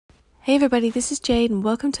Hey everybody, this is Jade and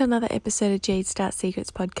welcome to another episode of Jade Start Secrets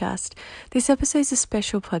podcast. This episode is a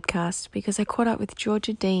special podcast because I caught up with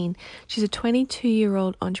Georgia Dean. She's a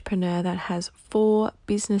 22-year-old entrepreneur that has 4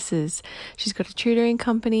 businesses. She's got a tutoring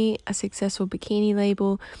company, a successful bikini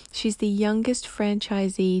label. She's the youngest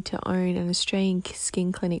franchisee to own an Australian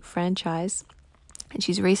skin clinic franchise. And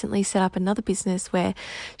she's recently set up another business where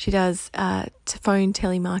she does phone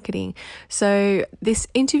telemarketing. So this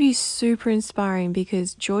interview is super inspiring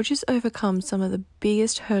because Georgia's overcome some of the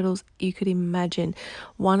biggest hurdles you could imagine.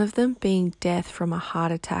 One of them being death from a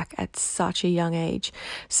heart attack at such a young age.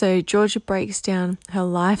 So Georgia breaks down her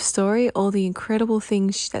life story, all the incredible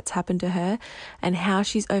things that's happened to her, and how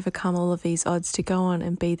she's overcome all of these odds to go on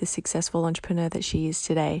and be the successful entrepreneur that she is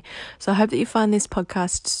today. So I hope that you find this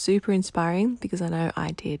podcast super inspiring because I know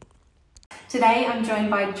I did. Today I'm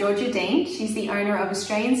joined by Georgia Dean. She's the owner of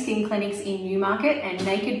Australian Skin Clinics in Newmarket and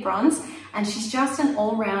Naked Bronze, and she's just an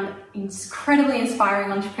all-round incredibly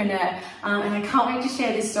inspiring entrepreneur, and I can't wait to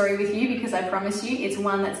share this story with you because I promise you it's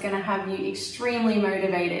one that's going to have you extremely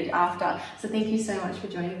motivated after. So thank you so much for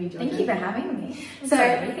joining me, Georgia. Thank you for having me.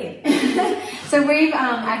 So we've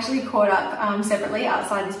actually caught up separately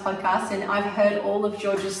outside this podcast, and I've heard all of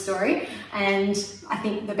Georgia's story, and I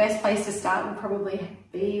think the best place to start would probably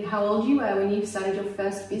be how old you were when you started your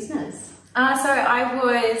first business. So I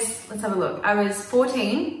was, let's have a look. I was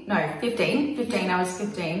 15, I was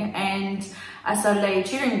 15, and I started a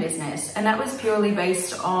tutoring business, and that was purely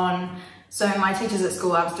based on, so my teachers at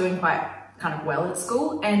school, I was doing quite kind of well at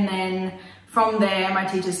school, and then from there, my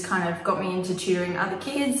teachers kind of got me into tutoring other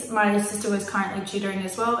kids. My sister was currently tutoring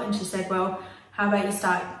as well, and she said, well, how about you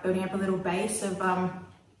start building up a little base of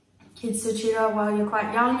kids to tutor while you're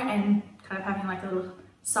quite young, and kind of having like a little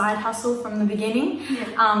side hustle from the beginning,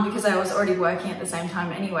 because I was already working at the same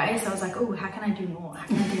time anyway. So I was like, oh, how can I do more?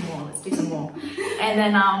 Let's do some more. And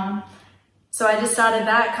then, so I just started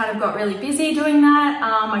that, kind of got really busy doing that.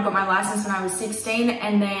 I got my license when I was 16,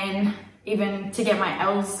 and then even to get my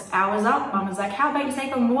ELS hours up, Mum was like, how about you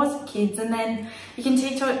take on more kids and then you can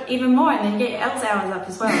teach it even more and then get your ELS hours up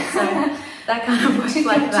as well. So that kind of worked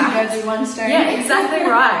like that. 2 birds with 1 stone. Yeah, exactly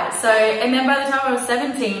right. So, and then by the time I was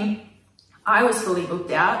 17, I was fully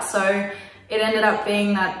booked out. So it ended up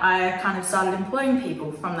being that I kind of started employing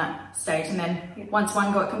people from that stage. And then once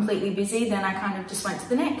one got completely busy, then I kind of just went to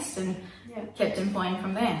the next and kept employing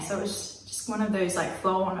from there. So it was just one of those like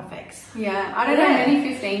flow-on effects. Yeah, I don't know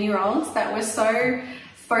many 15-year-olds that were so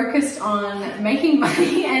focused on making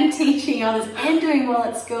money and teaching others and doing well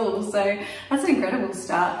at school. So that's an incredible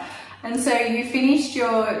start. And so you finished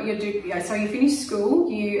you finished school,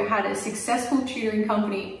 you had a successful tutoring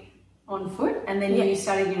company on foot, and then you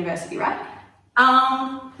started university, right?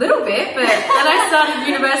 Little bit, but then I started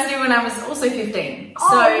university when I was also 15. So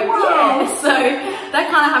so that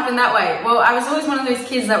kind of happened that way. Well, I was always one of those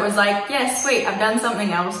kids that was like, yeah, sweet, I've done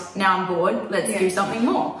something else, now I'm bored, let's do something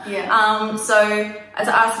more. So as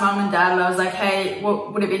I asked Mum and Dad, I was like, hey,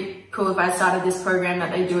 would it be cool if I started this program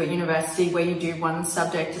that they do at university where you do one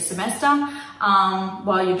subject a semester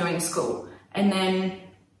while you're doing school? And then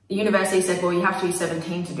the university said, well, you have to be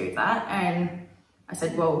 17 to do that. And I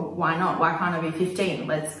said, well, why not? Why can't I be 15?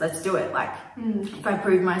 Let's do it. Like, if I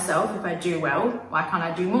prove myself, if I do well, why can't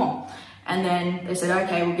I do more? And then they said,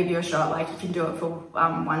 okay, we'll give you a shot. Like, you can do it for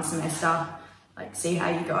 1 semester. Like, see how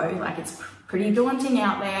you go. Like, it's pretty daunting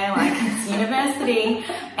out there. Like, it's university.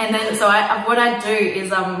 And then, so what I'd do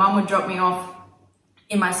is, Mum would drop me off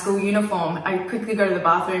in my school uniform. I'd quickly go to the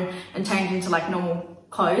bathroom and change into like normal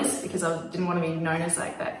clothes because I didn't want to be known as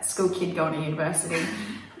like that school kid going to university.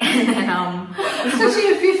 And then especially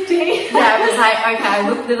at 15. I was like, okay, I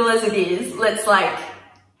look little as it is, let's like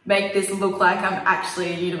make this look like I'm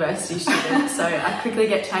actually a university student. So I quickly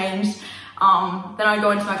get changed, then I'd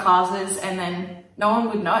go into my classes, and then no one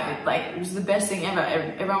would know. Like, it was the best thing ever.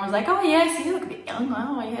 Everyone was like, oh yeah, so you look a bit young.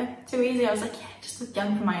 Oh yeah, too easy. I was like, yeah, just look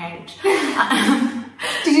young for my age.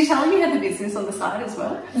 Did you tell them you had the business on the side as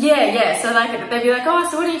well? Yeah. So like, they'd be like, oh,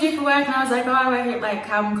 so what do you do for work? And I was like, oh, I work at like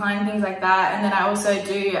Calvin Klein, things like that. And then I also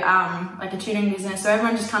do like a tutoring business. So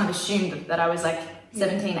everyone just kind of assumed that I was like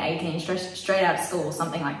 17, 18, straight out of school or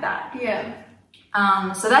something like that. Yeah.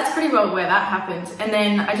 So that's pretty well where that happened. And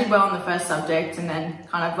then I did well on the first subject, and then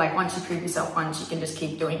kind of like once you prove yourself once, you can just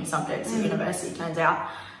keep doing subjects at university, turns out.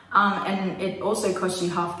 And it also costs you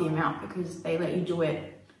half the amount because they let you do it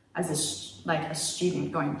as a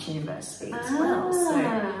student going to university as well.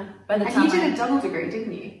 So by the time you did a double degree,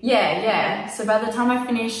 didn't you? Yeah. So by the time I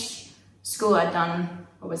finished school, I'd done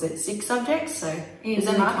what was it, 6 subjects. So in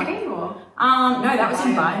marketing or? No, that was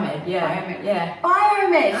in biomed. Yeah, biomed. Yeah.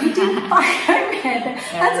 Biomed. You did biomed. Yeah,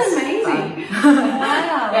 that's amazing.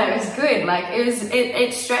 Wow. Yeah, it was good. Like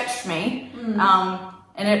it stretched me.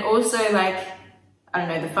 And it also, like, I don't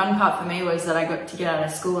know, the fun part for me was that I got to get out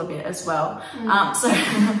of school a bit as well. So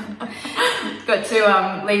got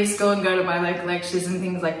to leave school and go to my local lectures and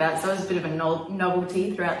things like that. So it was a bit of a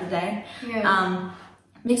novelty throughout the day. Yeah.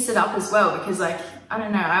 Mixed it up as well because, like, I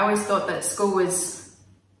don't know, I always thought that school was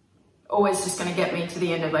always just going to get me to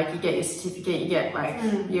the end of, like, you get your certificate, you get, like,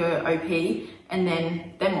 your OP, and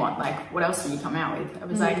then what? Like, what else do you come out with? I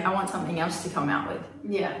was like, I want something else to come out with.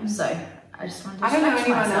 Yeah. So I just wanted to I don't know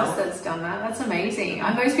anyone myself. else that's done that. That's amazing.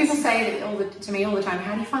 Most people say that to me all the time,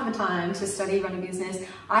 how do you find the time to study, run a business?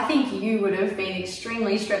 I think you would have been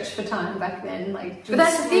extremely stretched for time back then. Like, but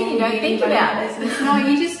that's the thing, you don't think about it. No,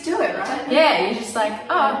 you just do it, right? Yeah, you're just like,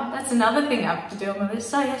 oh, that's another thing I have to do on my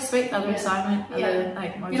list. Oh yeah, sweet, another assignment. Another,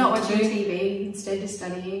 like, you're not watching TV, instead you're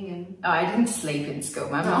studying. And oh, I didn't sleep in school.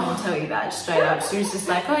 My mum will tell you that straight up. She was just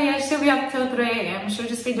like, oh yeah, she'll be up till 3 a.m. She'll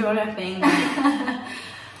just be doing her thing.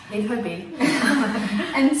 Leave her be.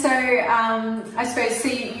 And so, I suppose, so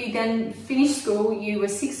you then finished school, you were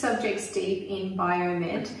 6 subjects deep in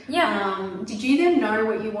biomed. Yeah. Did you then know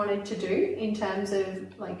what you wanted to do in terms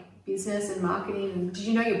of, like, business and marketing? Did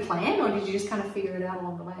you know your plan, or did you just kind of figure it out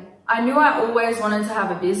along the way? I knew I always wanted to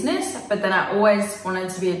have a business, but then I always wanted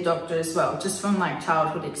to be a doctor as well, just from, like,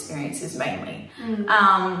 childhood experiences mainly.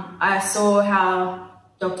 I saw how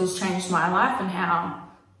doctors changed my life and how,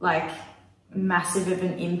 like, massive of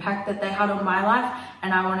an impact that they had on my life,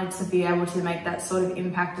 and I wanted to be able to make that sort of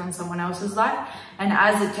impact on someone else's life. And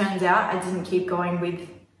as it turns out, I didn't keep going with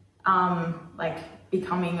like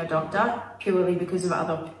becoming a doctor purely because of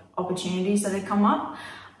other opportunities that had come up,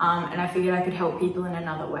 and I figured I could help people in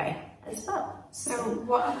another way as well. So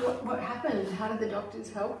what happened? How did the doctors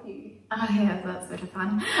help you? Oh yeah, that's a bit of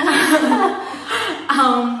fun.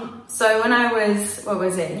 So when I was, what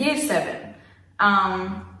was it, year 7,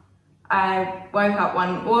 I woke up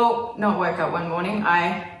one morning,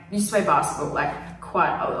 I used to play basketball, like,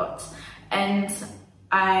 quite a lot. And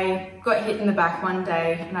I got hit in the back one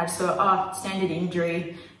day, and I just thought, oh, standard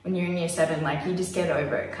injury when you're in year 7, like, you just get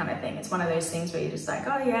over it kind of thing. It's one of those things where you're just like,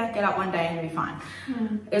 oh yeah, get up one day and you'll be fine.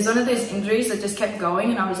 It was one of those injuries that just kept going,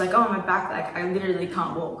 and I was like, oh, my back, like, I literally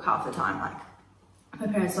can't walk half the time. Like, my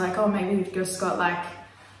parents were like, oh, maybe you've just got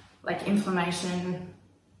like inflammation,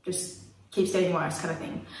 just keeps getting worse kind of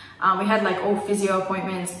thing. We had, like, all physio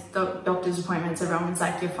appointments, doctor's appointments. Everyone was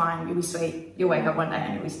like, you're fine, you'll be sweet. You'll wake up one day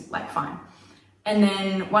and you'll be, like, fine. And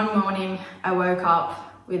then one morning I woke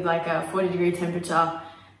up with, like, a 40-degree temperature,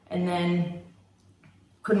 and then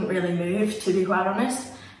couldn't really move, to be quite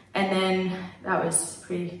honest. And then that was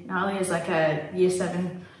pretty gnarly as, like, a year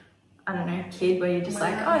 7, I don't know, kid, where you're just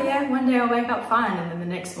like, oh yeah, one day I'll wake up fine. And then the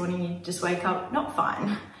next morning you just wake up not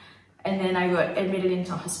fine. And then I got admitted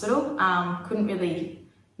into hospital. Couldn't really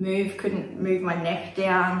move, couldn't move my neck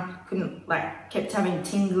down, kept having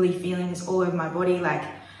tingly feelings all over my body. Like,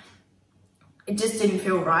 it just didn't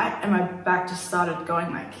feel right. And my back just started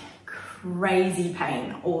going, like, crazy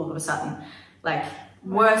pain all of a sudden, like,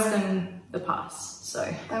 worse than the past.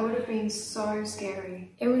 So that would have been so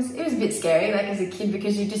scary. It was a bit scary, like, as a kid,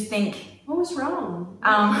 because you just think, what was wrong?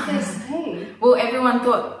 Well, everyone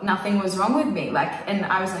thought nothing was wrong with me, like, and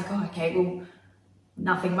I was like, oh, okay, well,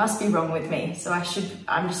 nothing must be wrong with me, so I'm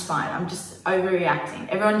just fine, I'm just overreacting.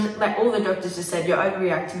 Everyone, like, all the doctors just said, you're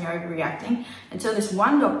overreacting, until this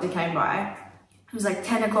one doctor came by. It was like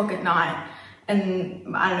 10 o'clock at night,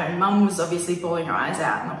 and I don't know, Mum was obviously bawling her eyes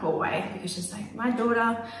out in the hallway, because she's like, my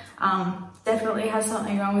daughter definitely has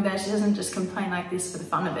something wrong with her. She doesn't just complain like this for the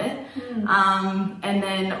fun of it. And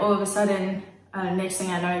then all of a sudden, next thing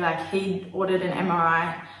I know, like, he ordered an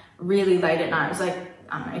MRI really late at night. It was like,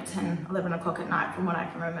 I don't know, 10, 11 o'clock at night from what I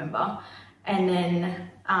can remember. And then,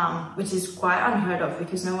 which is quite unheard of,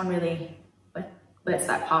 because no one really lets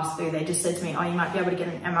that pass through. They just said to me, oh, you might be able to get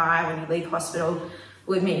an MRI when you leave hospital.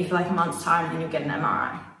 We'll admit you for like a month's time and then you'll get an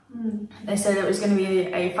MRI. They said it was going to be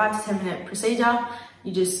a 5 to 10 minute procedure.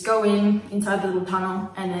 You just go inside the little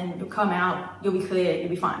tunnel, and then you'll come out, you'll be clear, you'll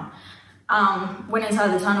be fine. Went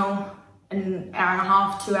inside the tunnel, an hour and a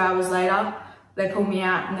half, 2 hours later, they pulled me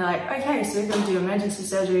out and they're like, okay, so we're going to do emergency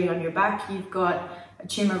surgery on your back. You've got a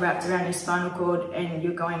tumour wrapped around your spinal cord and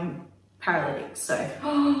you're going paralytic. So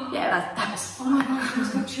yeah, that was fun. Oh my gosh,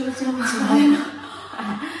 I've got chills down my spine.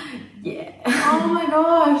 Yeah. Oh my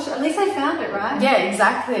gosh, at least I found it, right? Yeah,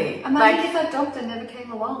 exactly. Imagine if that doctor never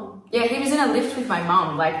came along. Yeah, he was in a lift with my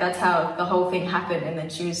mum. Like, that's how the whole thing happened. And then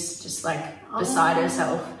she was just, like, beside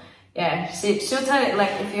herself yeah, she'll tell you,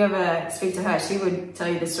 like, if you ever speak to her, she would tell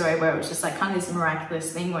you the story where it was just like kind of this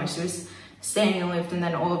miraculous thing where she was staying in a lift and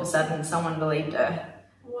then all of a sudden someone believed her.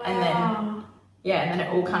 Wow. And then, yeah, and then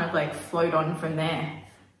it all kind of like flowed on from there.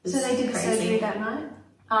 So they did the surgery that night?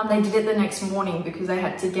 They did it the next morning because they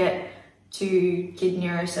had to get 2 kid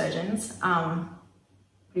neurosurgeons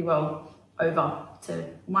pretty well over to,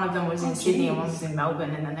 one of them was in Sydney and one was in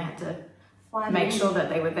Melbourne, and then they had to make sure that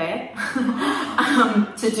they were there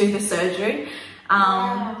to do the surgery.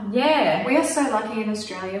 Yeah. We are so lucky in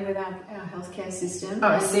Australia with our healthcare system.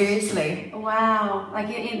 Oh, seriously? Wow. Like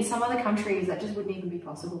in some other countries, that just wouldn't even be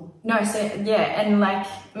possible. No, so yeah, and like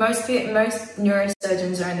most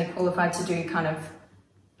neurosurgeons are only qualified to do kind of,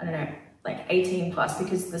 I don't know, like 18 plus,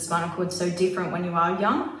 because the spinal cord's so different when you are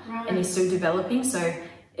young and you're still developing. So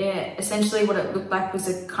yeah, essentially what it looked like was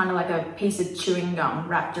a kind of like a piece of chewing gum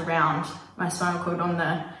wrapped around my spinal cord. On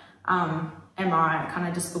the MRI, it kind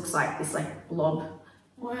of just looks like this like blob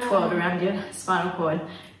twirled around your spinal cord.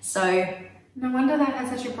 So no wonder that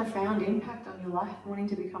had such a profound impact on your life, wanting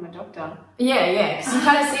to become a doctor. Yeah, because you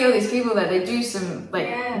kind of see all these people that they do some like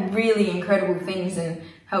really incredible things and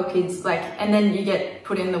help kids, like, and then you get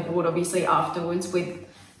put in the ward obviously afterwards with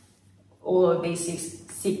all of these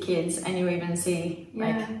sick kids, and you even see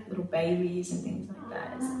like little babies and things like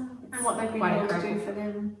that. And what they've been able to do for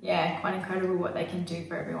them. Yeah, quite incredible what they can do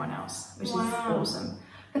for everyone else, which is awesome.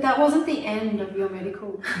 But that wasn't the end of your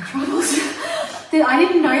medical troubles. I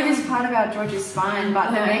didn't know this part about George's spine,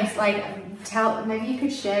 but the next, like, maybe you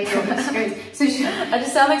could share your experience. So I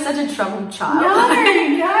just sound like such a troubled child. No.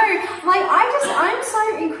 Like, I'm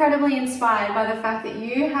so incredibly inspired by the fact that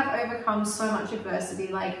you have overcome so much adversity,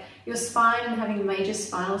 like your spine and having major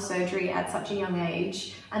spinal surgery at such a young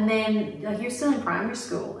age, and then like you're still in primary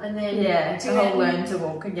school, and then the whole learn to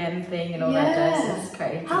walk again thing and all that jazz is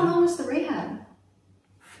crazy. How long was the rehab?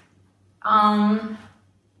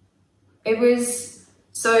 It was,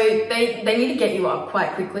 so they need to get you up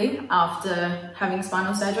quite quickly after having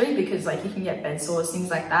spinal surgery, because like you can get bed sores,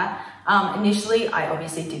 things like that. Initially, I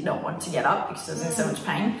obviously did not want to get up because I was in so much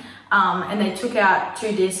pain. And they took out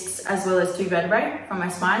 2 discs as well as 2 vertebrae from my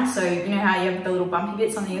spine. So you know how you have the little bumpy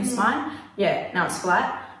bits on your spine? Yeah, now it's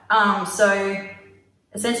flat. So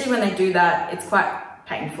essentially when they do that, it's quite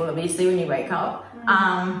painful, obviously, when you wake up.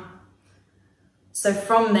 So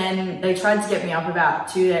from then, they tried to get me up about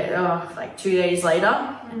 2 days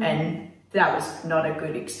later, and that was not a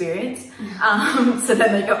good experience. So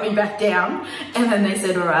then they got me back down, and then they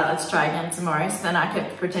said, all right, let's try again tomorrow. So then I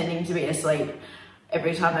kept pretending to be asleep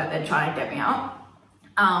every time that they'd try and get me up.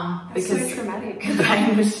 Because so traumatic. The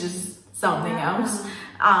pain was just something else.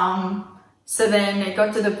 So then it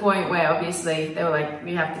got to the point where obviously they were like,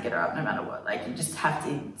 you have to get her up no matter what. Like, you just have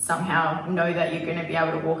to somehow know that you're going to be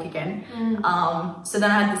able to walk again. So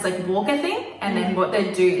then I had this like walker thing, and then what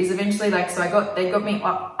they do is eventually like, so they got me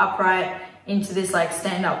upright into this like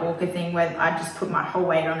stand up walker thing where I just put my whole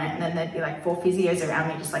weight on it, and then there'd be like 4 physios around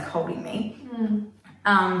me just like holding me.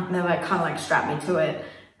 They like kind of like strap me to it,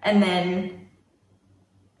 and then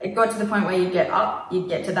it got to the point where you'd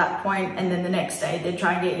get to that point, and then the next day they'd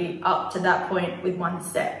try and get you up to that point with 1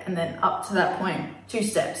 step, and then up to that point 2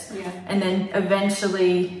 steps. And then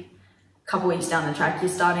eventually a couple weeks down the track, you're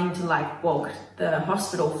starting to like walk the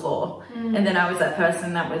hospital floor. And then I was that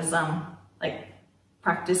person that was like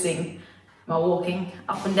practicing my walking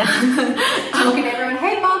up and down. Talking to everyone,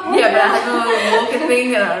 hey Bob, hey Bob. But I had a little walking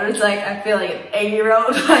thing, and I was like, I feel like an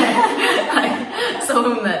 8-year-old. like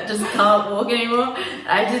someone that just can't walk anymore.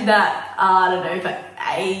 I did that, I don't know, for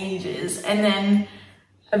ages. And then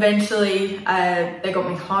eventually they got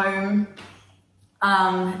me home.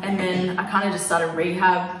 And then I kind of just started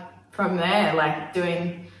rehab from there, like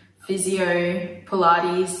doing physio,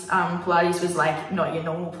 Pilates. Pilates was like not your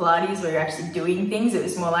normal Pilates where you're actually doing things. It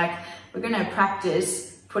was more like, we're going to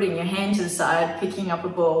practice putting your hand to the side, picking up a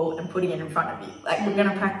ball and putting it in front of you. Like we're going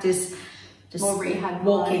to practice just more rehab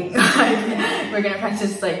walking. We're going to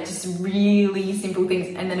practice like just really simple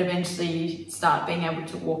things, and then eventually you start being able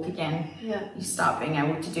to walk again. You start being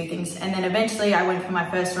able to do things. And then eventually I went for my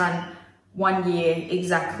first run 1 year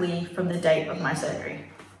exactly from the date of my surgery.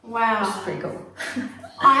 Wow. Which is pretty cool.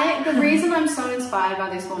 The reason I'm so inspired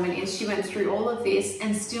by this woman is she went through all of this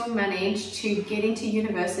and still managed to get into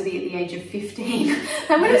university at the age of 15.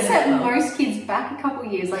 That would have set most kids back a couple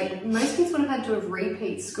of years. Like most kids would have had to have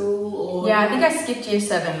repeat school or... Yeah, I think I skipped year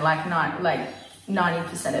 7, like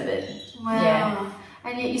 90% of it. Wow. Yeah.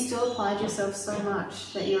 And yet you still applied yourself so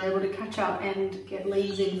much that you're able to catch up and get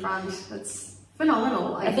leagues in front. That's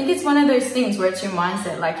phenomenal. I think it's one of those things where it's your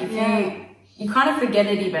mindset. Like if you kind of forget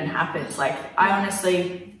it even happens. Like, I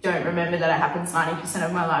honestly don't remember that it happens 90%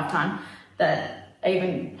 of my lifetime, that I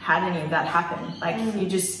even had any of that happen. Like, you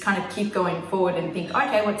just kind of keep going forward and think,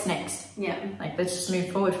 okay, what's next? Yeah. Like, let's just move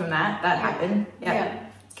forward from that. That happened. Yeah.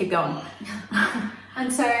 Let's keep going.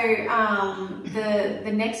 And so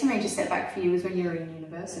the next major setback for you was when you were in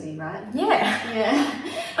university, right? Yeah. Yeah.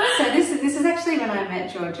 So this is actually when I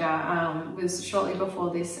met Georgia, was shortly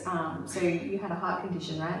before this. So you had a heart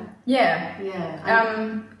condition, right? Yeah.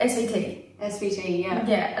 Yeah. SVT. SVT, yeah.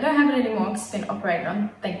 Yeah, I don't have it anymore because it's been operated on,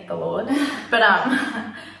 thank the Lord. But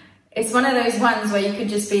it's one of those ones where you could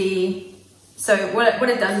just be, so what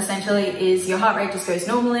it does essentially is your heart rate just goes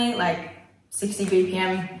normally, like 60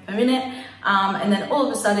 BPM per minute. And then all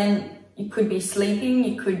of a sudden you could be sleeping,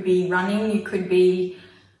 you could be running, you could be,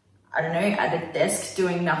 I don't know, at a desk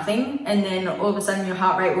doing nothing. And then all of a sudden your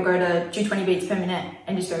heart rate will go to 220 beats per minute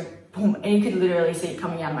and just go boom. And you could literally see it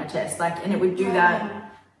coming out of my chest. Like, and it would do that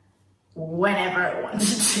whenever it wanted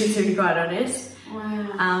to be quite honest.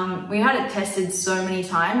 Wow. We had it tested so many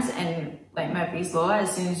times, and like Murphy's Law,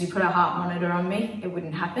 as soon as you put a heart monitor on me, it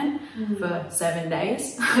wouldn't happen for 7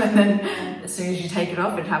 days. And then as soon as you take it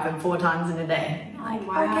off, it happened 4 times in a day. Like,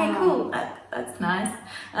 okay, cool, that's nice.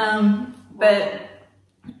 But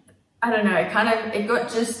I don't know, it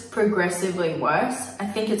got just progressively worse. I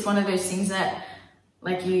think it's one of those things that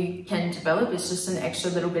like you can develop. It's just an extra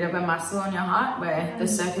little bit of a muscle on your heart where the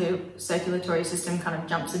circulatory system kind of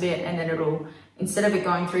jumps a bit, and then it'll, instead of it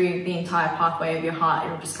going through the entire pathway of your heart,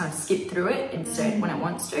 it'll just kind of skip through it instead when it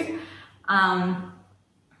wants to.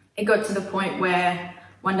 It got to the point where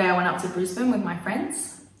one day I went up to Brisbane with my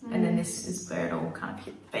friends, and then this is where it all kind of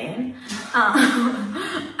hit the fan.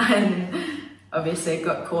 And obviously it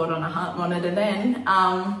got caught on a heart monitor then.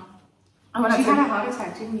 You had a heart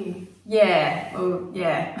attack, didn't you? Yeah, well,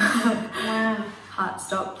 yeah. Wow. Heart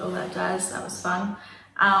stopped, all that jazz. That was fun.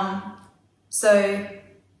 So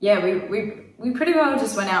yeah, we pretty well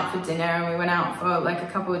just went out for dinner, and we went out for like a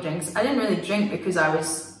couple of drinks. I didn't really drink because I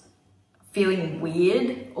was feeling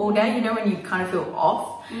weird all day, you know, when you kind of feel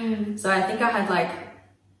off. So I think I had like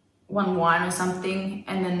 1 wine or something,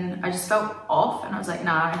 and then I just felt off, and I was like,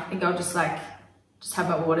 nah, I think I'll just have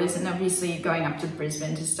my waters. And obviously going up to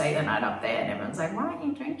Brisbane to stay the night up there, and everyone's like, why aren't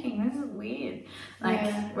you drinking? This is weird.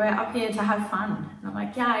 Like, we're up here to have fun. And I'm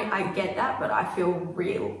like, yeah, I get that, but I feel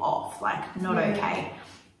real off, like not okay.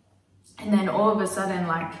 And then all of a sudden,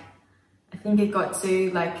 like, I think it got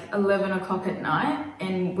to like 11 o'clock at night,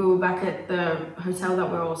 and we were back at the hotel that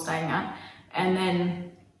we're all staying at. And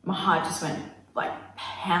then my heart just went like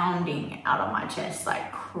pounding out of my chest,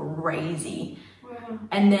 like crazy.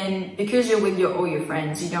 And then because you're with all your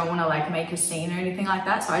friends, you don't want to like make a scene or anything like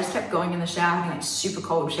that. So I just kept going in the shower, having like super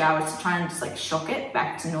cold showers to try and just like shock it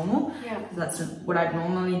back to normal. Yeah. Because that's what I'd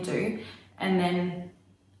normally do. And then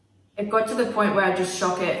it got to the point where I'd just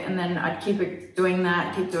shock it, and then I'd keep doing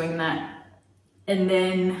that. And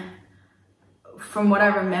then from what I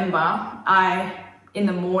remember, in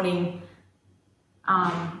the morning,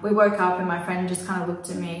 we woke up and my friend just kind of looked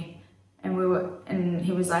at me, and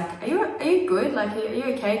he was like, are you good? Like, are you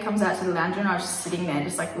okay? Comes out to the lounge, and I was just sitting there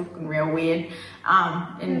just like looking real weird.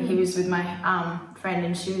 And he was with my friend,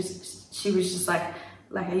 and she was just like,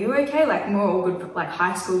 are you okay? Like, we're all good, like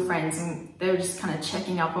high school friends, and they were just kind of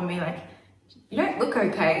checking up on me, like, you don't look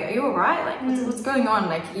okay. Are you all right? Like, what's going on?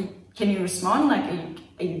 Like, can you respond? Like,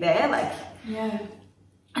 are you there? Like, yeah.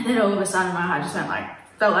 And then all of a sudden my heart just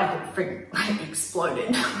felt like it freaking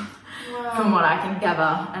exploded. Wow. From what I can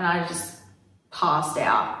gather, and I just passed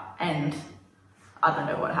out, and I don't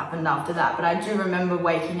know what happened after that, but I do remember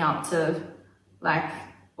waking up to like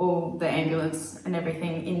all the ambulance and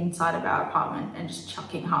everything inside of our apartment and just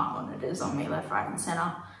chucking heart monitors on me left, right and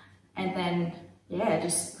center, and then yeah,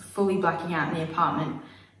 just fully blacking out in the apartment.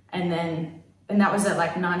 And that was at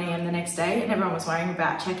like 9 a.m. the next day, and everyone was worrying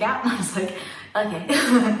about checkout, and I was like, okay,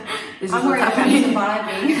 this is I'm worried about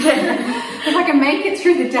surviving. If I can make it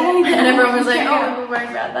through the day, and everyone was like, oh, we're worried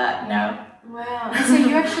about that. No. Wow. So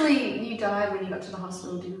you died when you got to the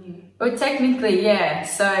hospital, didn't you? Well, technically, yeah.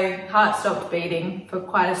 So heart stopped beating for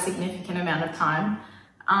quite a significant amount of time.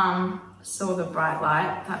 Saw the bright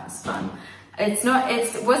light. That was fun.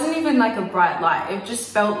 It wasn't even like a bright light. It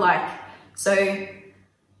just felt like, so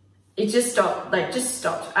it just stopped,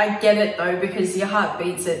 I get it though, because your heart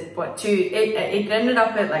beats at it ended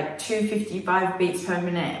up at like 255 beats per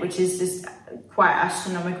minute, which is just quite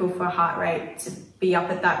astronomical for a heart rate to be up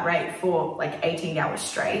at that rate for like 18 hours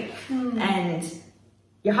straight. And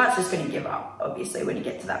your heart's just going to give up, obviously, when you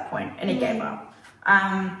get to that point, and it gave up.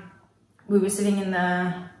 We were sitting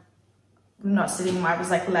I was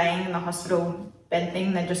like laying in the hospital bed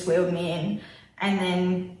thing. They just wheeled me in. And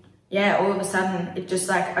then, yeah, all of a sudden, it just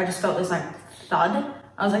like, I just felt this like thud.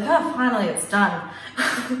 I was like, oh, finally it's done.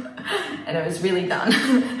 And it was really done.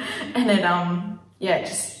 And it, yeah, it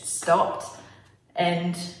just stopped.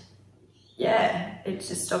 And yeah, it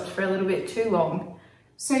just stopped for a little bit too long.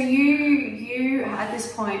 So you at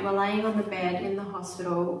this point were laying on the bed in the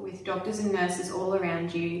hospital with doctors and nurses all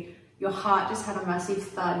around you. Your heart just had a massive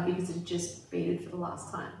thud because it just beat for the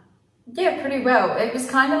last time. Yeah, pretty well. It was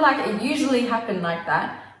kind of like, it usually happened like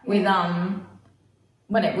that with,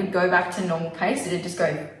 when it would go back to normal case, it'd just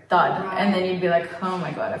go thud. Right. And then you'd be like, oh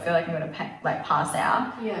my God, I feel like I'm going to like pass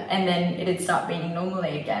out. Yeah. And then it'd start beating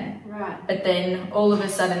normally again. Right. But then all of a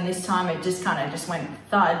sudden this time it just kind of just went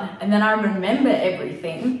thud. And then I remember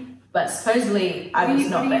everything, but supposedly I was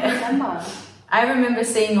not there. Remember? I remember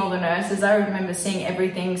seeing all the nurses. I remember seeing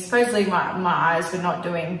everything. Supposedly my eyes were not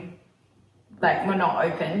doing, like were not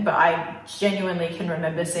open, but I genuinely can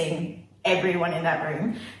remember seeing everyone in that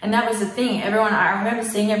room. And that was the thing. I remember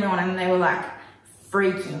seeing everyone and they were like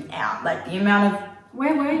freaking out. Like the amount of...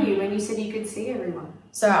 Where were you when you said you could see everyone?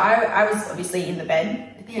 So I was obviously in the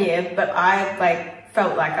bed here, but I like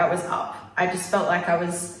felt like I was up. I just felt like I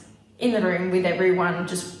was in the room with everyone,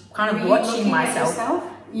 just kind of watching myself.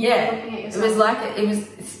 Yeah, it was like,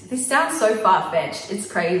 this sounds so far-fetched, it's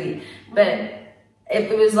crazy, but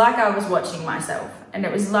it was like I was watching myself, and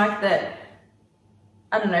it was like that,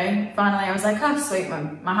 I don't know, finally I was like, oh sweet,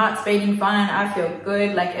 my heart's beating fine, I feel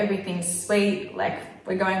good, like everything's sweet, like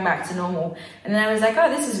we're going back to normal. And then I was like, oh,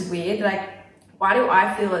 this is weird, like why do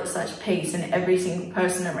I feel at such peace and every single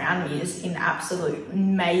person around me is in absolute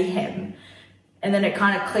mayhem? And then it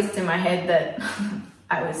kind of clicked in my head that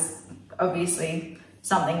I was obviously...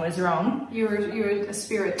 something was wrong. You were a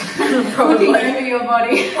spirit. Probably. Looking over your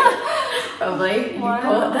body. Probably. Wow. You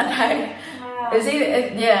call it that way. Wow. It was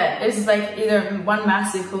it was like either one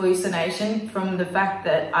massive hallucination from the fact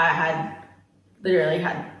that I had literally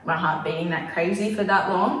had my heart beating that crazy for that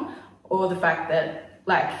long, or the fact that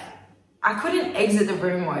like I couldn't exit the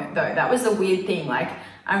room though. That was the weird thing. Like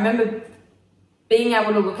I remember being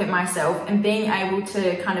able to look at myself and being able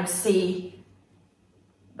to kind of see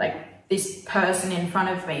like this person in front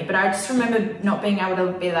of me, but I just remember not being able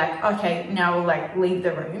to be like, okay, now I'll like leave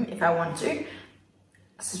the room if I want to.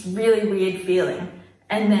 It's this really weird feeling.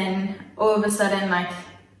 And then all of a sudden, like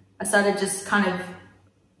I started just kind of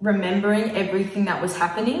remembering everything that was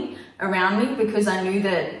happening around me, because I knew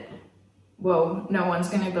that, well, no one's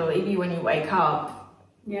going to believe you when you wake up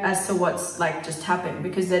as to what's like just happened,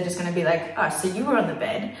 because they're just going to be like, oh, so you were on the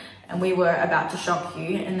bed and we were about to shock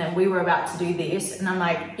you, and then we were about to do this. And I'm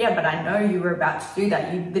like, yeah, but I know you were about to do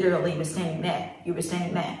that. You literally were standing there. You were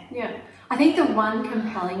standing there. Yeah. I think the one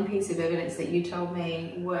compelling piece of evidence that you told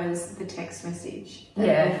me was the text message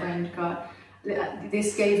that your friend got.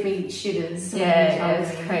 This gave me shivers. Yeah,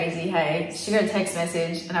 it's crazy. Hey, she got a text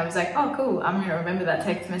message and I was like, oh, cool. I'm going to remember that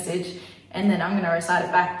text message, and then I'm going to recite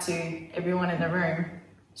it back to everyone in the room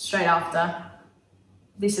straight after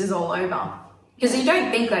this is all over. Because you don't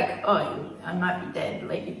think like, oh, I might be dead.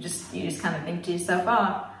 Like you just kind of think to yourself,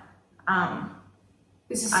 oh,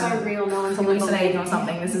 this is so real. No one's hallucinating or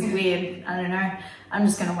something. This is weird. I don't know. I'm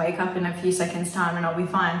just going to wake up in a few seconds time and I'll be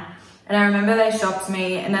fine. And I remember they shocked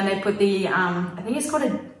me, and then they put the, I think it's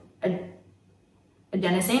called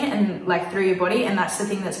adenosine, and like through your body, and that's the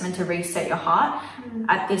thing that's meant to reset your heart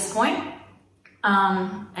at this point.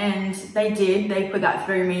 And they put that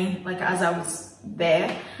through me like as I was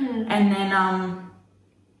there. And then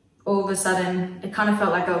all of a sudden it kind of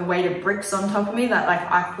felt like a weight of bricks on top of me that like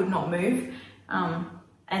I could not move. And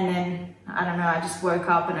then I don't know, I just woke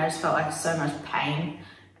up and I just felt like so much pain,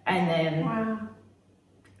 and then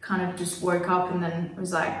kind of just woke up and then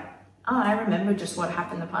was like, oh, I remember just what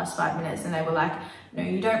happened the past 5 minutes. And they were like, no,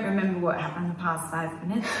 you don't remember what happened the past 5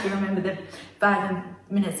 minutes. You remember the 5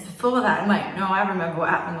 minutes before that. I'm like, no, I remember what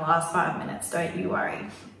happened the last 5 minutes. Don't you worry.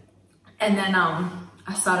 And then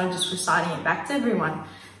I started just reciting it back to everyone.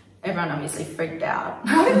 Everyone obviously freaked out.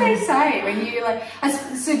 What did they say when you like?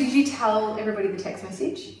 So did you tell everybody the text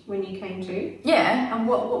message when you came to? Yeah. And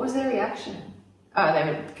what was their reaction? Oh, they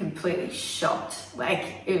were completely shocked.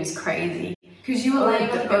 Like it was crazy. Because you were laying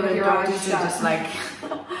on the bed with your eyes shut. Just like,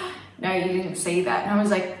 no, you didn't see that. And I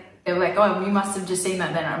was like, they were like, oh, you must have just seen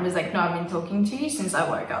that then. I was like, no, I've been talking to you since I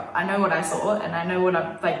woke up. I know what I saw, and I know what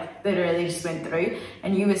I like literally just went through.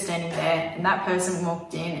 And you were standing there, and that person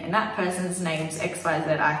walked in, and that person's name's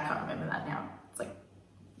XYZ. I can't remember that now. It's like,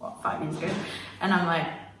 what, 5 years ago? And I'm like,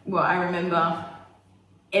 well, I remember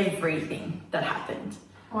everything that happened.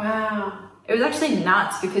 Wow. it was actually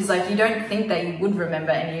nuts because like you don't think that you would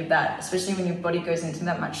remember any of that, especially when your body goes into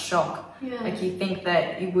that much shock. Yeah. Like you think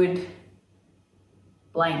that you would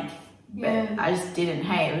blank, but I just didn't.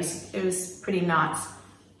 Hey, it was pretty nuts.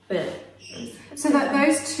 But so that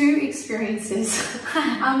those two experiences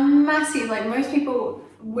are massive. Like most people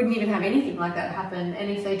wouldn't even have anything like that happen,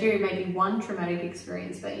 and if they do, maybe one traumatic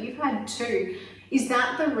experience, but you've had two. Is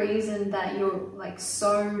that the reason that you're like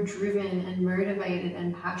so driven and motivated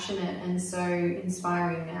and passionate and so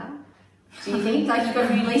inspiring now? Do you think like you've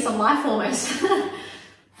got a new lease on life almost?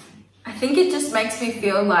 I think it just makes me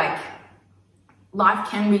feel like life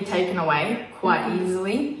can be taken away quite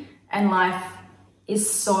easily, and life is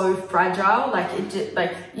so fragile. Like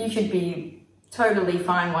you could be totally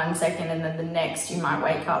fine one second and then the next you might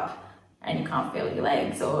wake up and you can't feel your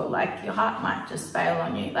legs, or like your heart might just fail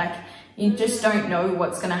on you. Like you just don't know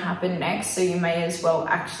what's going to happen next, so you may as well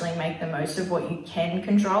actually make the most of what you can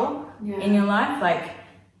control in your life. Like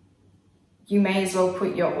you may as well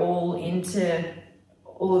put your all into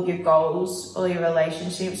all of your goals, all your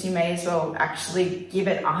relationships. You may as well actually give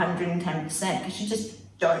it 110% because you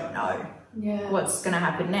just don't know what's going to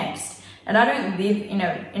happen next. And I don't live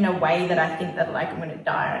in a way that I think that like I'm going to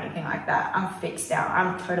die or anything like that. I'm fixed out.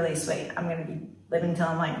 I'm totally sweet. I'm going to be living until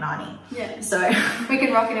I'm like 90. Yeah. So we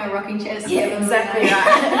can rock in our rocking chairs. Yeah, exactly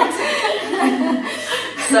right.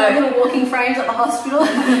 So little walking frames at the hospital.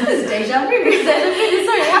 It's deja vu. It's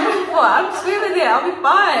already happened before. I'm just with it. I'll be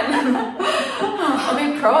fine.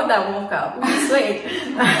 I'll be pro at that walk up. It'll be sweet.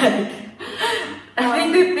 I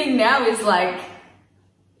think the thing now is like,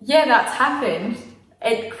 yeah, that's happened.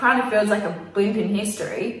 It kind of feels like a blimp in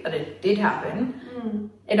history that it did happen.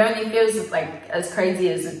 It only feels like as crazy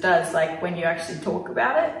as it does like when you actually talk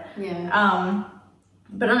about it. Yeah.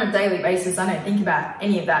 But on a daily basis, I don't think about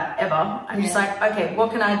any of that ever. I'm just like, okay,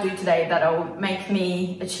 what can I do today that'll make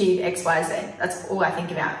me achieve X, Y, Z? That's all I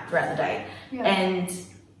think about throughout the day. Yeah. And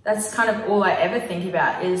that's kind of all I ever think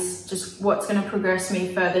about is just what's going to progress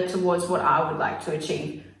me further towards what I would like to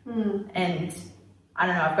achieve. And I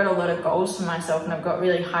don't know, I've got a lot of goals for myself and I've got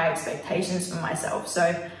really high expectations for myself.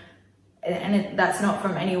 So, that's not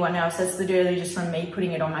from anyone else. That's literally just from me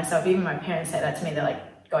putting it on myself. Even my parents say that to me. They're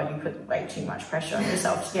like, God, you put way too much pressure on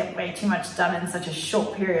yourself to get way too much done in such a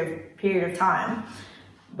short period of time.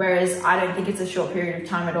 Whereas I don't think it's a short period of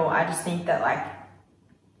time at all. I just think that like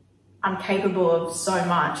I'm capable of so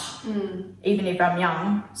much, even if I'm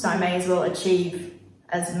young. So I may as well achieve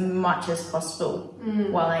as much as possible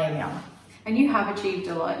while I am young. And you have achieved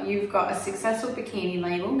a lot. You've got a successful bikini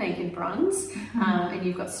label, Naked Bronze, and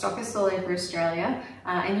you've got stockists all over Australia,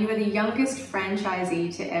 and you are the youngest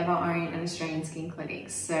franchisee to ever own an Australian Skin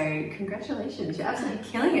Clinics. So congratulations, you're absolutely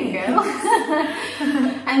killing it, girl.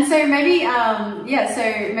 And so maybe,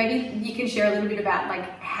 so maybe you can share a little bit about like,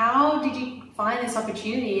 how did you find this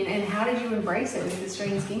opportunity and how did you embrace it with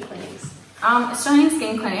Australian Skin Clinics? Australian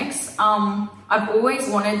Skin Clinics, I've always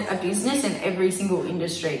wanted a business in every single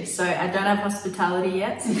industry. So I don't have hospitality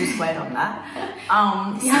yet, so just wait on that.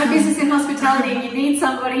 If you have a business in hospitality and you need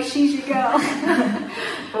somebody, she's your girl.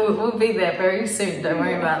 We'll be there very soon, don't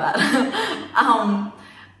worry about that.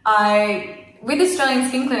 With Australian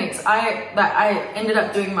Skin Clinics, I ended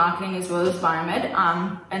up doing marketing as well as biomed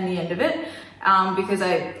and the end of it. Because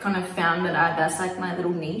I kind of found that that's like my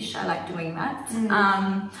little niche. I like doing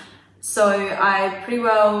that. So I pretty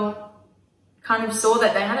well kind of saw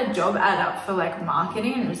that they had a job ad up for like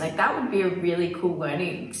marketing, and it was like, that would be a really cool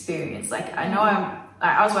learning experience. Like I know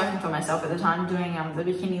I was working for myself at the time doing the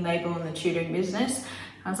bikini label and the tutoring business.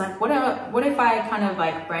 I was like, what if I kind of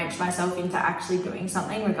like branch myself into actually doing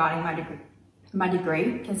something regarding my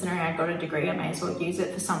degree, considering I got a degree, I may as well use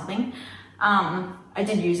it for something. I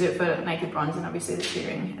did use it for Naked Bronze and obviously the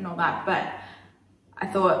tutoring and all that, but I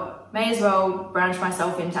thought may as well branch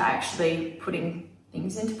myself into actually putting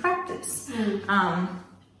things into practice in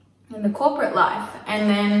the corporate life. And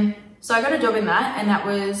then, so I got a job in that, and that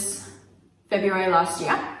was February last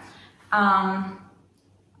year. I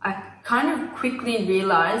kind of quickly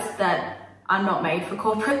realized that I'm not made for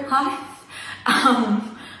corporate life.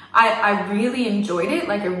 I really enjoyed it,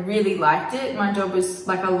 like I really liked it. My job was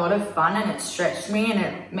like a lot of fun and it stretched me and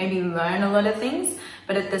it made me learn a lot of things.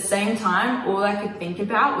 But at the same time, all I could think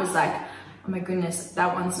about was like, oh my goodness,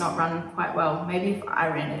 that one's not run quite well. Maybe if I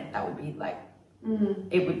ran it, that would be like,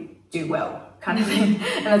 it would do well kind of thing.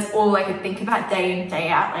 And that's all I could think about day in, day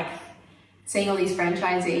out. Like seeing all these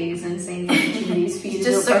franchisees and seeing the opportunities for you.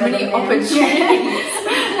 Just so many opportunities.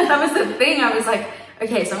 That was the thing. I was like,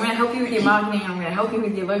 okay, so I'm going to help you with your marketing, I'm going to help you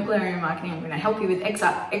with your local area marketing, I'm going to help you with X,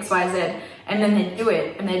 Y, Z. And then they'd do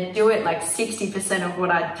it, and they'd do it like 60% of what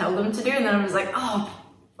I'd tell them to do. And then I was like, oh,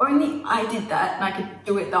 only I did that and I could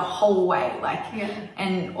do it the whole way, like, Yeah.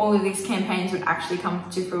 and all of these campaigns would actually come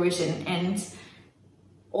to fruition and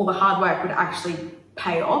all the hard work would actually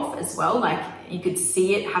pay off as well. Like you could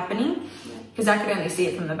see it happening, because I could only see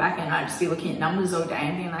it from the back end. I'd just be looking at numbers all day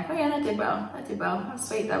and being like, oh yeah, that did well, oh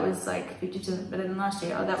sweet, that was like 50% better than last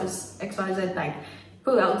year, oh that was XYZ, like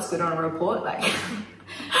cool, that looks good on a report, like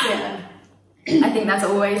Yeah. I think that's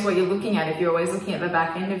always what you're looking at if you're always looking at the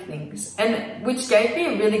back end of things, and which gave me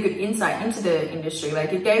a really good insight into the industry.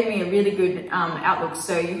 Like it gave me a really good outlook.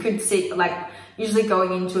 So you could see, like usually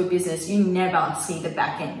going into a business, you never see the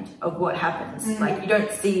back end of what happens. Like you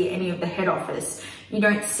don't see any of the head office. You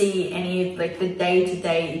don't see any of like the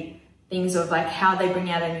day-to-day things of like how they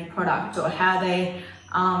bring out a new product, or how they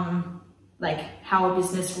like how a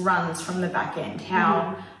business runs from the back end,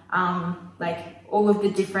 how like all of the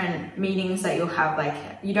different meetings that you'll have. Like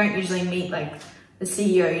you don't usually meet like the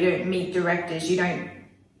CEO, you don't meet directors, you don't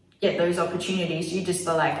get those opportunities. You just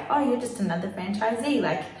are like, oh, you're just another franchisee,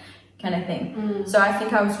 like kind of thing. So I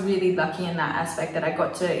think I was really lucky in that aspect, that I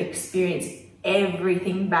got to experience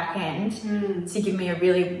everything back end to give me a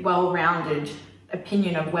really well-rounded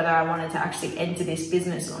opinion of whether I wanted to actually enter this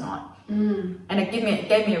business or not. And it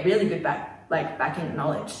gave me a really good back end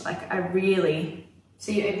knowledge. Like I really.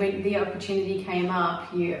 So when the opportunity came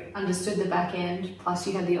up, you understood the back end, plus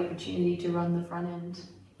you had the opportunity to run the front end.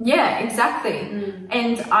 Yeah, exactly.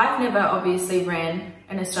 And I've never obviously ran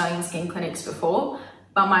an Australian Skin Clinics before,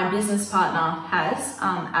 but my business partner has,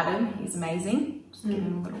 Adam. He's amazing. Just give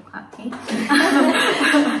him a little clap here.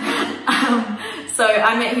 So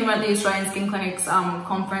I met him at the Australian Skin Clinics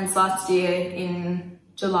conference last year in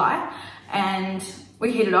July, and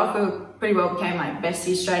we hit it off. We pretty well became like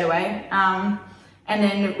besties straight away. And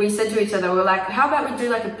then we said to each other, we're like, how about we do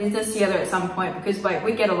like a business together at some point? Because like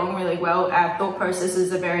we get along really well. Our thought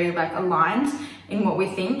processes are very like aligned in what we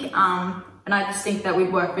think. And I just think that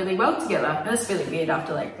we'd work really well together. That's really weird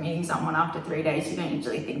after like meeting someone after 3 days. You don't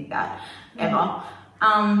usually think that ever.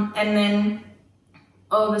 And then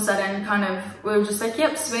all of a sudden kind of, we were just like,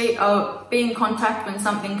 yep, sweet. I'll be in contact when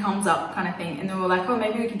something comes up kind of thing. And then we were like, oh,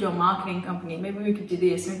 maybe we could do a marketing company. Maybe we could do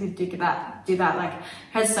this, maybe we could do that. Like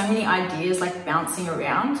has so many ideas like bouncing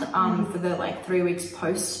around for the like 3 weeks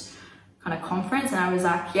post kind of conference. And I was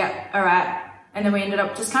like, yep, all right. And then we ended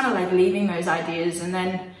up just kind of like leaving those ideas. And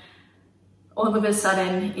then all of a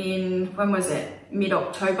sudden in, when was it?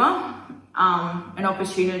 Mid-October, an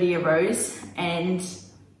opportunity arose, and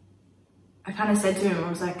I kind of said to him, I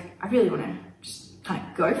was like, I really want to just kind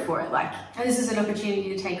of go for it. Like, and this is an opportunity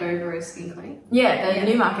to take over a skin clinic? Yeah, the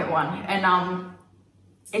Newmarket one. And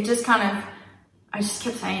it just kind of, I just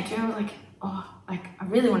kept saying it to him, I was like, oh, like, I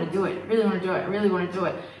really want to do it. I really want to do it. I really want to do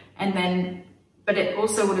it. And then, but it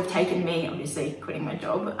also would have taken me, obviously, quitting my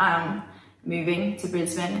job, moving to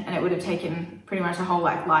Brisbane, and it would have taken pretty much a whole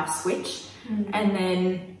like life switch. And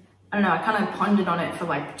then, I don't know, I kind of pondered on it for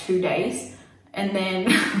like 2 days, and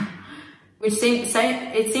then which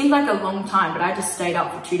it seemed like a long time, but I just stayed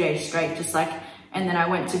up for 2 days straight, just like, and then I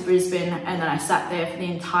went to Brisbane, and then I sat there for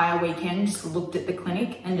the entire weekend, just looked at the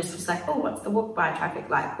clinic and just was like, oh, what's the walk by traffic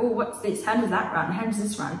like? Oh, what's this? How does that run? How does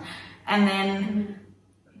this run? And then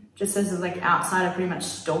just as a like outsider, pretty much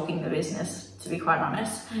stalking the business, to be quite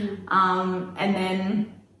honest. And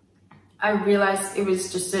then I realized it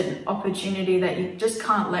was just an opportunity that you just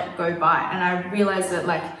can't let go by. And I realized that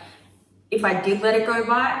like, if I did let it go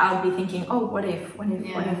by, I would be thinking, oh, what if?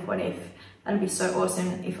 That'd be so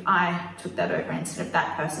awesome if I took that over instead of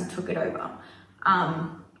that person took it over.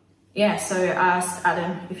 Yeah, so I asked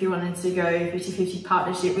Adam if he wanted to go 50-50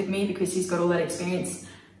 partnership with me, because he's got all that experience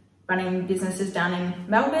running businesses down in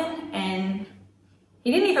Melbourne, and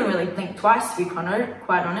he didn't even really think twice, to be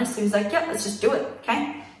quite honest. He was like, yep, let's just do it,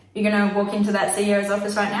 okay? You're gonna walk into that CEO's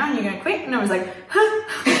office right now and you're gonna quit? And I was like, huh?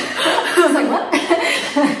 I was like, what?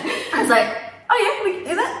 I was like, oh yeah, we can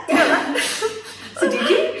do that. Yeah, right. So did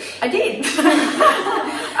you? I did.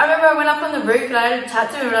 I remember I went up on the roof and I had a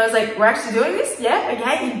chat to him and I was like, we're actually doing this? Yeah,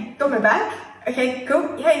 okay, you got my back? Okay,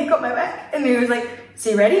 cool, yeah, you got my back. And he was like, so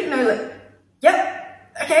you ready? And I was like,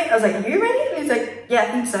 yep, okay. I was like, are you ready? And he's like, yeah,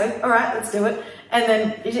 I think so. All right, let's do it. And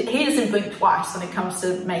then he doesn't blink twice when it comes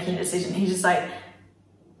to making a decision. He's just like,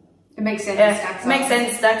 it makes sense. Yeah, stacks makes up.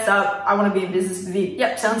 sense, stacks up. I want to be in business with you.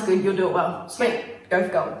 Yep, sounds good. You'll do it well. Sweet, go for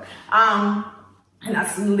gold. And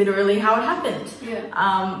that's literally how it happened.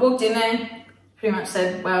 Yeah. Walked in there, pretty much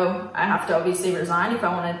said, well, I have to obviously resign if I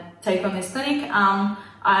want to take on this clinic.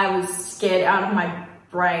 I was scared out of my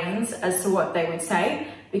brains as to what they would say,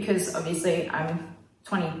 because obviously I'm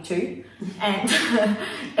 22 and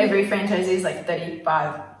every franchisee is like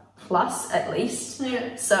 35 plus at least.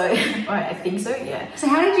 Yeah. So I think so, yeah. So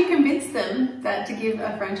how did you convince them that to give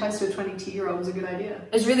a franchise to a 22-year-old was a good idea?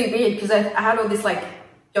 It's really weird because I had all this like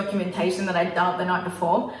documentation that I'd done the night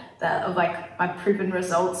before of like my proven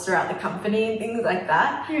results throughout the company and things like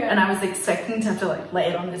that. Yeah. And I was expecting to have to like lay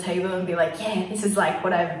it on the table and be like, yeah, this is like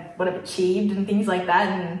what I've achieved and things like that,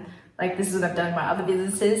 and like this is what I've done in my other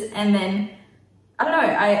businesses. And then I don't know,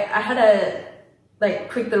 I had a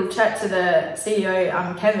like quick little chat to the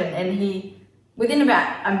CEO, Kevin, and he, within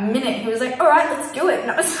about a minute, he was like, all right, let's do it.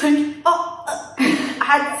 And I was like, I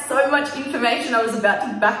had so much information I was about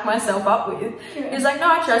to back myself up with. Yeah. He was like,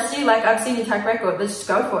 no, I trust you. Like, I've seen your track record. Let's just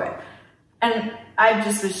go for it. And I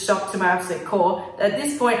just was shocked to my absolute core. At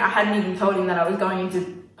this point, I hadn't even told him that I was going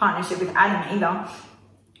into partnership with Adam either.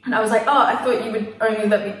 And I was like, oh, I thought you would only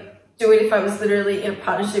let me do it if I was literally in a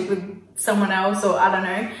partnership with someone else, or I don't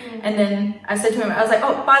know. And then I said to him, I was like,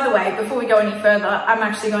 oh, by the way, before we go any further, I'm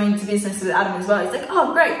actually going into business with Adam as well. He's like,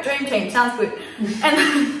 oh, great, dream team, sounds good.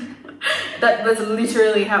 And that was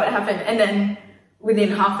literally how it happened. And then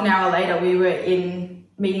within half an hour later, we were in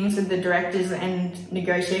meetings with the directors and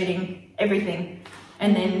negotiating everything.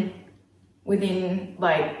 And then within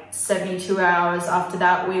like 72 hours after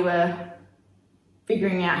that, we were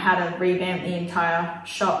figuring out how to revamp the entire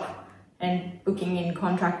shop and booking in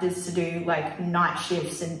contractors to do like night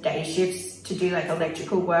shifts and day shifts to do like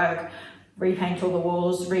electrical work, repaint all the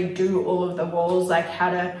walls, redo all of the walls, like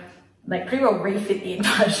how to like pretty well refit the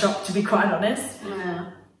entire shop, to be quite honest.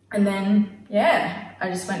 Yeah. And then, yeah, I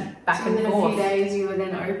just went back and within forth. a few days you were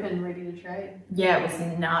then open, ready to trade. Yeah, it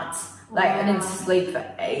was nuts. Like I didn't sleep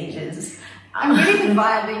for ages. I'm getting the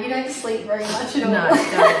vibe that you don't sleep very much at all. No,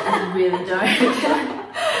 I don't. I really don't.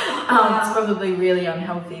 It's probably really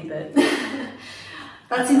unhealthy, but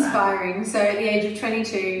that's inspiring. So at the age of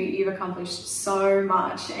 22, you've accomplished so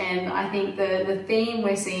much, and I think the theme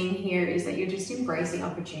we're seeing here is that you're just embracing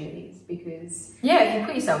opportunities, because yeah, if you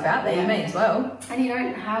put yourself out there, you may as well. And you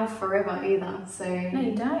don't have forever either. So no,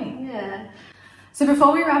 you don't. Yeah. So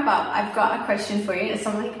before we wrap up, I've got a question for you. It's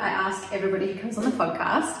something I ask everybody who comes on the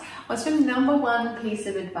podcast. What's your number one piece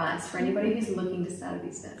of advice for anybody who's looking to start a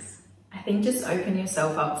business? I think just open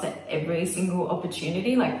yourself up to every single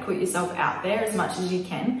opportunity. Like put yourself out there as much as you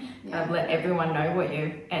can. Let everyone know what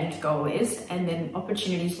your end goal is, and then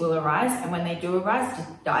opportunities will arise. And when they do arise,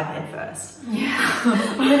 just dive head first.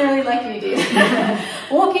 Yeah, literally like you did.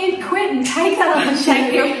 Walk in, quit, and take that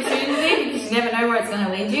opportunity. Take the opportunity, because you never know where it's going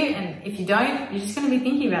to lead you. And if you don't, you're just going to be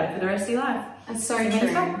thinking about it for the rest of your life. That's so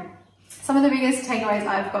true. Some of the biggest takeaways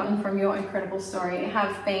I've gotten from your incredible story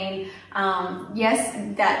have been, yes,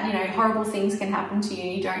 that, you know, horrible things can happen to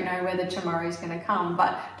you. You don't know whether tomorrow is going to come,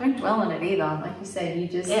 but don't dwell on it either. Like you said, you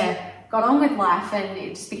just got on with life, and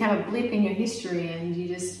it just became a blip in your history, and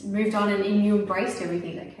you just moved on, and you embraced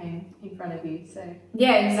everything that came in front of you. So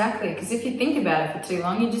yeah, exactly. Because if you think about it for too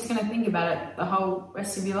long, you're just going to think about it the whole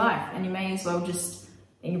rest of your life, and you may as well just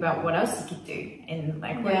think about what else you could do and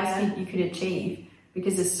like what else you could achieve.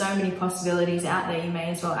 Because there's so many possibilities out there, you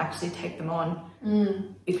may as well actually take them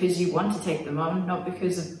on because you want to take them on, not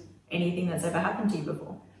because of anything that's ever happened to you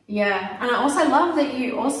before. Yeah, and I also love that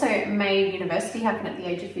you also made university happen at the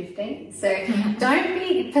age of 15. So don't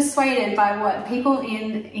be persuaded by what people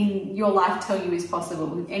in your life tell you is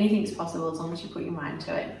possible. Anything's possible as long as you put your mind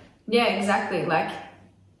to it. Yeah, exactly. Like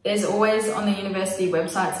there's always on the university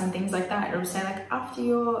websites and things like that, it'll say like after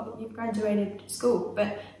you've graduated school.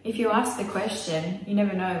 But if you ask the question, you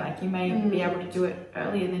never know, like you may be able to do it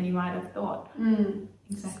earlier than you might have thought.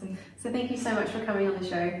 Exactly. So thank you so much for coming on the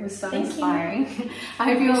show. It was so inspiring.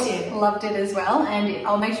 I hope you all loved it as well. And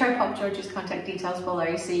I'll make sure I pop George's contact details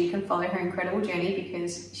below so you can follow her incredible journey,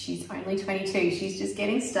 because she's only 22. She's just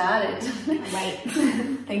getting started. Right.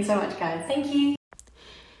 Thanks so much, guys. Thank you.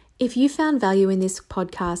 If you found value in this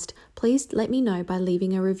podcast, please let me know by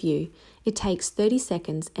leaving a review. It takes 30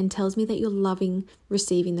 seconds and tells me that you're loving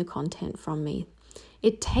receiving the content from me.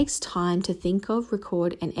 It takes time to think of,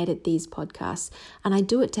 record, and edit these podcasts, and I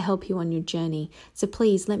do it to help you on your journey. So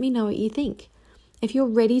please let me know what you think. If you're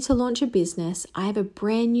ready to launch a business, I have a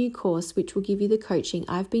brand new course which will give you the coaching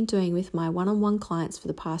I've been doing with my one-on-one clients for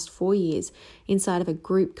the past 4 years inside of a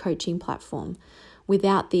group coaching platform,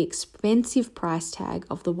 without the expensive price tag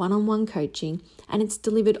of the one-on-one coaching, and it's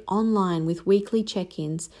delivered online with weekly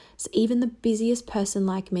check-ins, so even the busiest person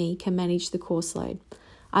like me can manage the course load.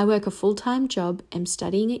 I work a full-time job, am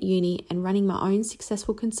studying at uni, and running my own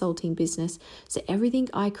successful consulting business, so everything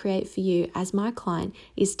I create for you as my client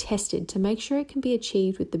is tested to make sure it can be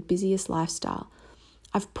achieved with the busiest lifestyle.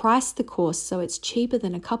 I've priced the course so it's cheaper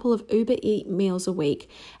than a couple of Uber Eats meals a week,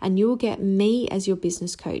 and you will get me as your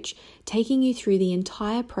business coach, taking you through the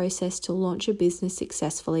entire process to launch a business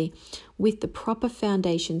successfully with the proper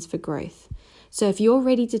foundations for growth. So if you're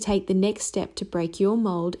ready to take the next step to break your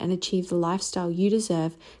mold and achieve the lifestyle you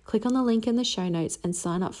deserve, click on the link in the show notes and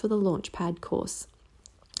sign up for the Launchpad course.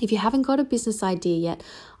 If you haven't got a business idea yet,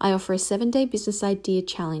 I offer a 7-day business idea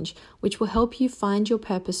challenge, which will help you find your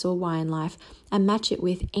purpose or why in life and match it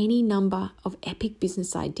with any number of epic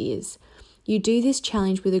business ideas. You do this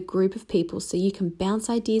challenge with a group of people so you can bounce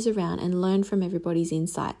ideas around and learn from everybody's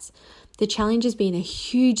insights. The challenge has been a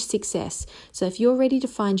huge success, so if you're ready to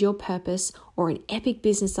find your purpose or an epic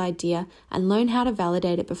business idea and learn how to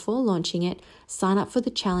validate it before launching it, sign up for the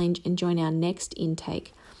challenge and join our next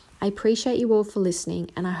intake. I appreciate you all for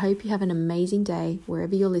listening, and I hope you have an amazing day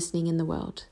wherever you're listening in the world.